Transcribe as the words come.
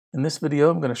In this video,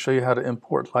 I'm going to show you how to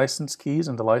import license keys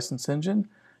into License Engine.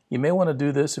 You may want to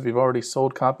do this if you've already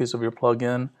sold copies of your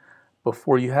plugin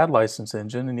before you had License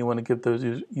Engine and you want to give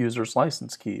those users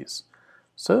license keys.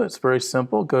 So it's very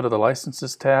simple. Go to the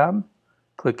Licenses tab,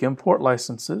 click Import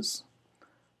Licenses,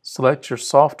 select your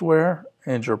software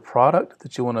and your product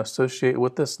that you want to associate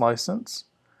with this license.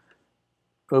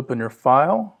 Open your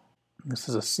file. This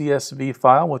is a CSV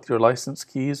file with your license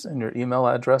keys and your email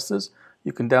addresses.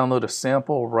 You can download a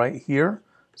sample right here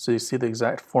so you see the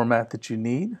exact format that you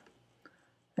need,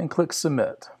 and click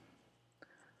Submit.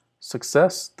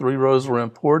 Success, 3 rows were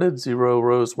imported, 0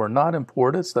 rows were not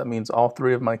imported, so that means all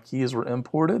 3 of my keys were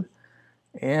imported,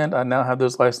 and I now have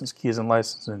those license keys in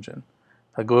License Engine.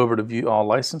 If I go over to View All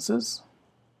Licenses,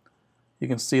 you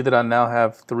can see that I now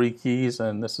have 3 keys,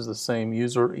 and this is the same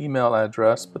user email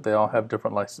address, but they all have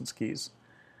different license keys.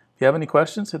 If you have any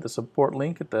questions, hit the support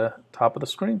link at the top of the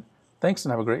screen. Thanks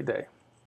and have a great day.